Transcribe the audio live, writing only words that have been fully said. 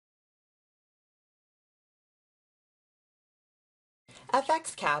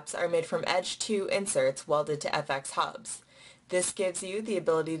FX caps are made from Edge 2 inserts welded to FX hubs. This gives you the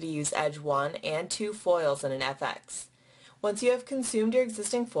ability to use Edge 1 and 2 foils in an FX. Once you have consumed your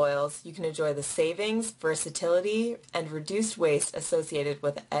existing foils, you can enjoy the savings, versatility, and reduced waste associated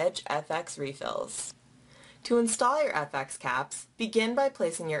with Edge FX refills. To install your FX caps, begin by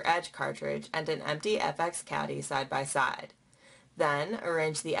placing your Edge cartridge and an empty FX caddy side by side. Then,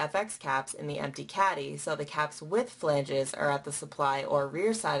 arrange the FX caps in the empty caddy so the caps with flanges are at the supply or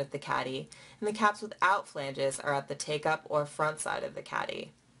rear side of the caddy, and the caps without flanges are at the take-up or front side of the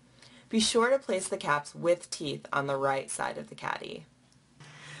caddy. Be sure to place the caps with teeth on the right side of the caddy.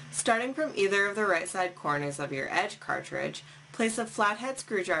 Starting from either of the right side corners of your Edge cartridge, place a flathead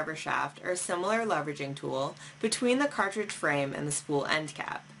screwdriver shaft or similar leveraging tool between the cartridge frame and the spool end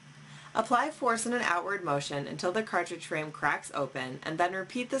cap. Apply force in an outward motion until the cartridge frame cracks open, and then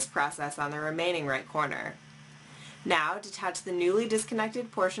repeat this process on the remaining right corner. Now detach the newly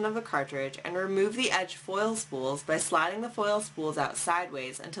disconnected portion of the cartridge and remove the Edge foil spools by sliding the foil spools out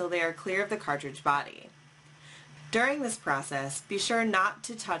sideways until they are clear of the cartridge body. During this process, be sure not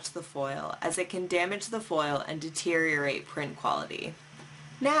to touch the foil, as it can damage the foil and deteriorate print quality.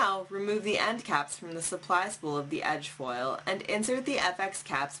 Now, remove the end caps from the supply spool of the Edge foil and insert the FX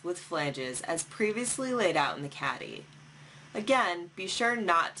caps with flanges as previously laid out in the caddy. Again, be sure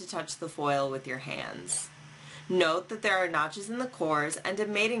not to touch the foil with your hands. Note that there are notches in the cores and a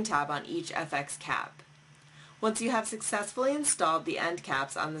mating tab on each FX cap. Once you have successfully installed the end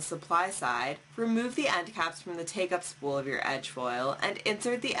caps on the supply side, remove the end caps from the take-up spool of your Edge foil and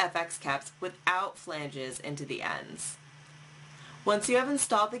insert the FX caps without flanges into the ends. Once you have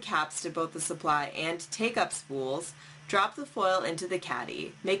installed the caps to both the supply and take-up spools, drop the foil into the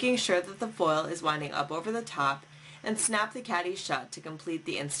caddy, making sure that the foil is winding up over the top, and snap the caddy shut to complete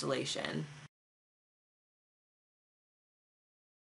the installation.